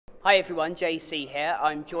Hi everyone, JC here.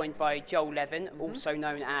 I'm joined by Joel Levin, also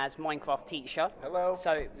known as Minecraft Teacher. Hello.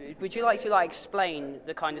 So, would you like to explain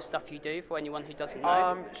the kind of stuff you do for anyone who doesn't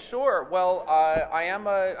know? Sure. Well, I am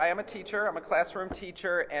a teacher. I'm a classroom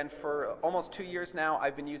teacher, and for almost 2 years now,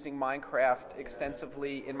 I've been using Minecraft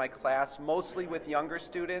extensively in my class, mostly with younger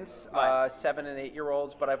students, Right. 7 and 8 year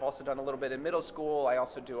olds. But I've also done a little bit in middle school. I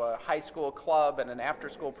also do a high school club and an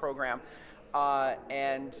after-school program.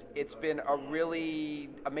 And it's been a really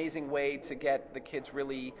amazing way to get the kids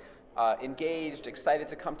really engaged, excited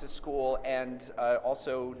to come to school, and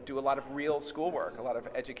also do a lot of real schoolwork, a lot of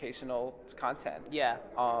educational content. Yeah.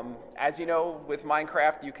 As you know, with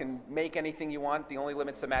Minecraft, you can make anything you want. The only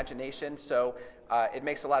limit's imagination. So it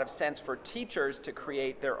makes a lot of sense for teachers to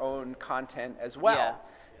create their own content as well. Yeah.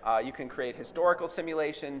 You can create historical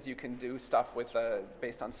simulations. You can do stuff with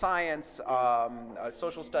based on science,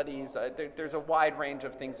 social studies. There's a wide range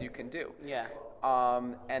of things you can do. Yeah.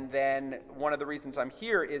 And then one of the reasons I'm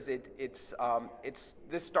here is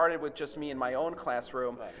this started with just me in my own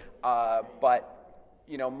classroom, Right. but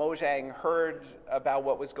Mojang heard about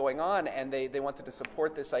what was going on, and they wanted to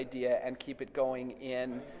support this idea and keep it going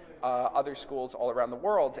in other schools all around the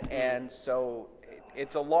world, and so.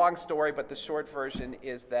 It's a long story, but the short version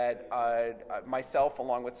is that myself,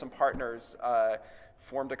 along with some partners,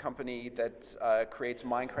 formed a company that creates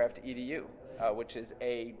Minecraft EDU, which is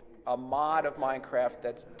a mod of Minecraft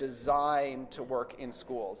that's designed to work in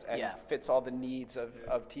schools and fits all the needs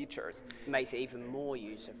of teachers. Makes it even more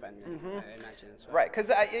user-friendly, I imagine. As well. Right, because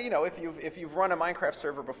if you've run a Minecraft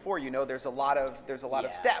server before, there's a lot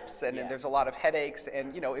of steps and there's a lot of headaches,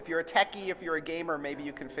 and if you're a techie, if you're a gamer, maybe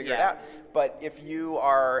you can figure it out. But if you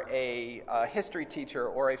are a history teacher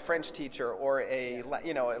or a French teacher or a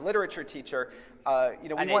literature teacher,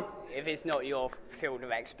 if it's not your field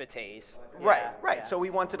of expertise. Right. Yeah. So we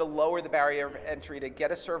wanted to lower the barrier of entry to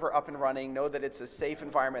get a server up and running, know that it's a safe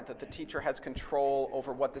environment, that the teacher has control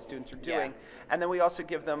over what the students are doing, and then we also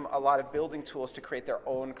give them a lot of building tools to create their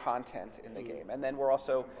own content in the game. And then we're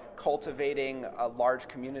also cultivating a large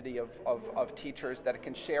community of teachers that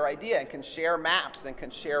can share idea and can share maps and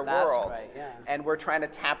can share worlds. Right, yeah. And we're trying to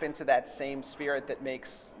tap into that same spirit that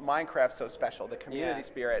makes Minecraft so special, the community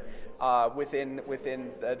spirit within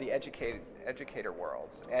the educator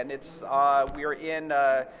worlds. And it's we're in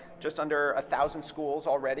just under 1,000 schools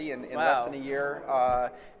already in less than a year,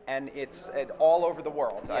 and it's all over the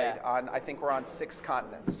world. I think we're on 6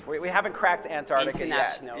 continents. We haven't cracked Antarctica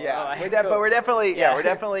yet. But we're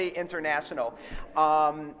definitely international.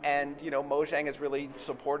 And Mojang has really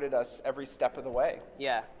supported us every step of the way.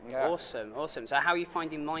 Yeah. Awesome. So how are you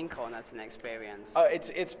finding Minecon as an experience?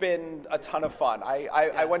 It's been a ton of fun.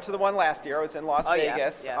 I went to the one last year. I was in Las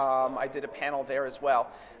Vegas. I did a panel there as well.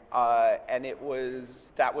 And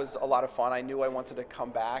that was a lot of fun. I knew I wanted to come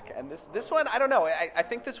back, and this one, I don't know. I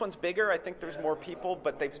think this one's bigger. I think there's more people,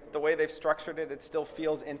 but the way they've structured it, it still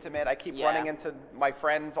feels intimate. I keep running into my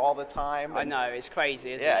friends all the time. I know, it's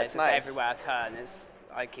crazy, isn't it? It's nice. Everywhere I turn,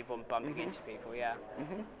 I keep on bumping into people.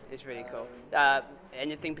 It's really cool.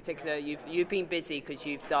 Anything particular? You've been busy because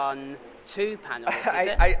you've done 2 panels.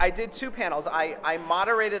 I did 2 panels. I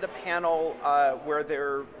moderated a panel where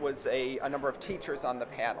there was a number of teachers on the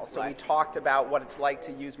panel. So we talked about what it's like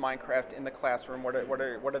to use Minecraft in the classroom. What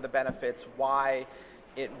are the benefits? Why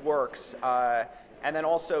it works? And then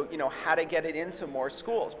also, how to get it into more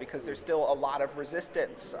schools, because there's still a lot of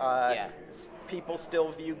resistance. People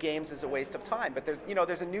still view games as a waste of time, but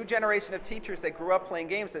there's a new generation of teachers that grew up playing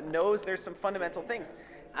games that knows there's some fundamental ththings.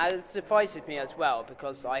 It surprises me as well,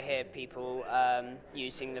 because I hear people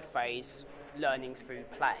using the phrase learning through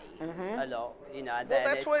play a lot,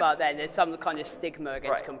 but then there's some kind of stigma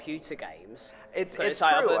against computer games. It's like,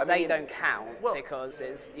 true. They don't count because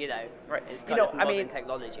it's it's kind of modern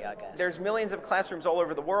technology, I guess. There's millions of classrooms all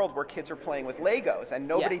over the world where kids are playing with Legos, and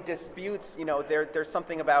nobody disputes. There's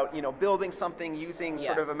something about building something using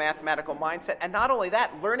sort of a mathematical mindset, and not only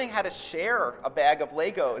that, learning how to share a bag of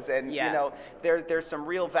Legos, and there's some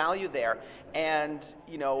real value there, and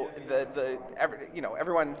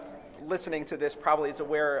everyone listening to this probably is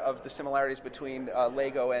aware of the similarities between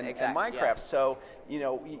Lego and Minecraft. So,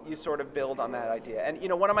 you sort of build on that idea. And,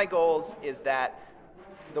 one of my goals is that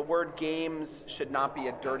the word games should not be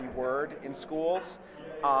a dirty word in schools,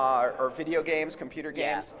 or video games, computer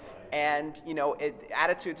games. And,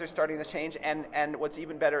 attitudes are starting to change. And what's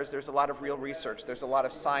even better is there's a lot of real research. There's a lot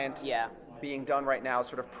of science being done right now,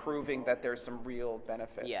 sort of proving that there's some real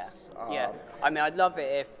benefits. I mean, I'd love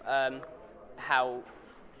it if how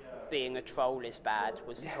being a troll is bad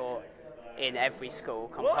was taught in every school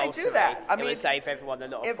compulsory. Well, I do that. I mean, it would save everyone a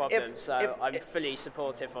lot of problems. I'm fully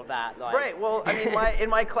supportive of that. Like, right. Well, I mean, in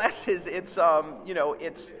my classes, it's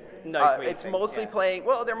it's. It's mostly playing.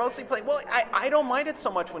 Well, they're mostly playing. Well, I don't mind it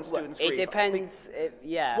so much when students grieve. It depends.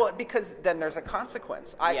 Well, because then there's a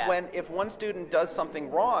consequence. If one student does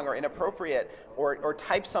something wrong or inappropriate, or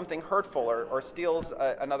types something hurtful, or steals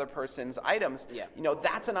another person's items,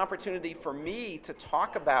 that's an opportunity for me to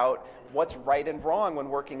talk about what's right and wrong when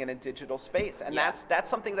working in a digital space, and that's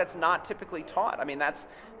something that's not typically taught. I mean, that's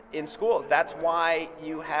in schools. That's why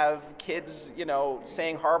you have kids,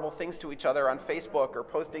 saying horrible things to each other on Facebook or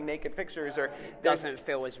posting naked pictures. Or doesn't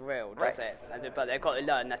feel as real, does it? But they've got to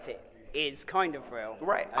learn that it is kind of real.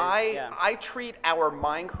 Right. I treat our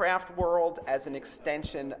Minecraft world as an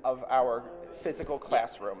extension of our physical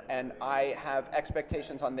classroom, and I have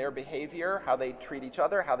expectations on their behavior, how they treat each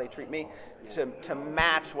other, how they treat me, to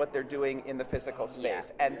match what they're doing in the physical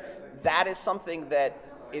space. And that is something that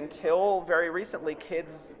until very recently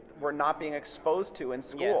kids were not being exposed to in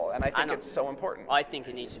school, and I think it's so important. I think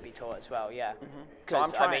it needs to be taught as well, So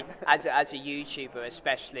I mean, as a YouTuber,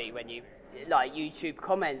 especially when you YouTube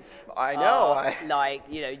comments, I know, are,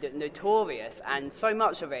 notorious, and so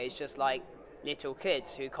much of it is just like little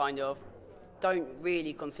kids who kind of don't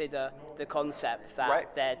really consider the concept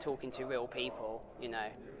that they're talking to real people, and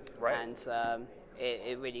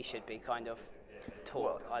it really should be kind of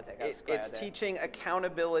taught. I think that's great. It's teaching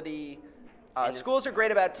accountability. Schools are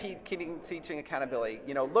great about teaching accountability.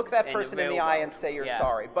 Look that person in the eye and say you're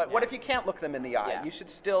sorry. But what if you can't look them in the eye? You should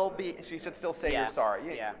still say you're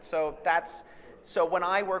sorry. So when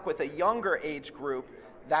I work with a younger age group,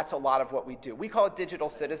 that's a lot of what we do. We call it digital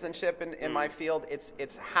citizenship in my field.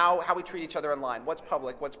 It's how we treat each other online. What's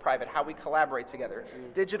public, what's private, how we collaborate together.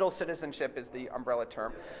 Digital citizenship is the umbrella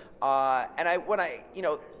term. And when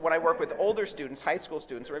I work with older students, high school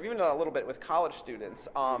students, or I've even done a little bit with college students,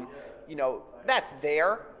 that's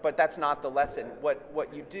there, but that's not the lesson.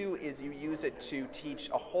 What you do is you use it to teach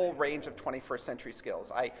a whole range of 21st century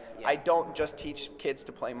skills. I don't just teach kids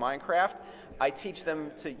to play Minecraft. I teach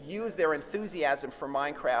them to use their enthusiasm for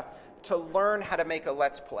Minecraft to learn how to make a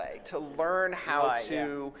Let's Play, to learn how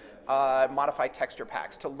to modify texture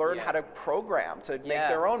packs, to learn how to program, to make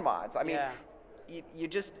their own mods. I mean, you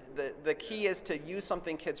just, the key is to use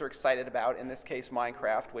something kids are excited about, in this case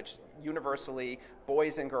Minecraft, which universally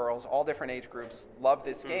boys and girls, all different age groups, love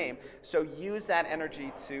this game. So use that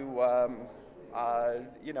energy to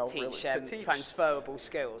teach transferable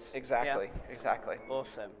skills. Exactly.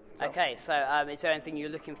 Awesome. Okay, so is there anything you're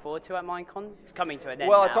looking forward to at Minecon? It's coming to an end.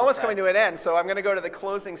 Well, it's almost coming to an end, so I'm going to go to the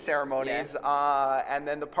closing ceremonies, and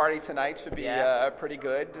then the party tonight should be pretty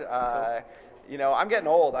good. Cool. I'm getting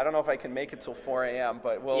old. I don't know if I can make it till 4 a.m.,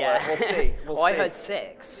 but we'll see. I heard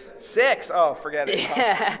 6. 6? Oh, forget it.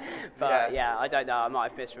 But I don't know. I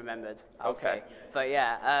might have misremembered. I'll see. But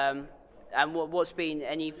and what's been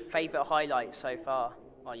any favourite highlights so far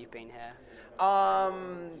while you've been here?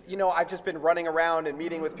 I've just been running around and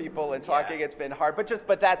meeting with people and talking. It's been hard, but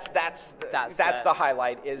that's the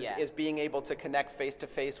highlight is being able to connect face to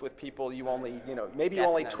face with people you only you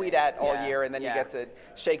only tweet at all year, and then you get to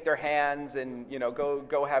shake their hands and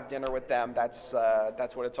go have dinner with them. That's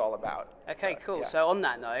what it's all about. Okay, cool. So on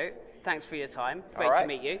that note, thanks for your time. Great to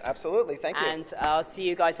meet you. Absolutely, thank you. And I'll see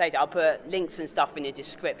you guys later. I'll put links and stuff in the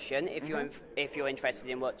description if you're interested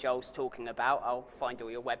in what Joel's talking about. I'll find all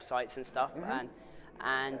your websites and stuff,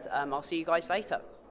 and I'll see you guys later.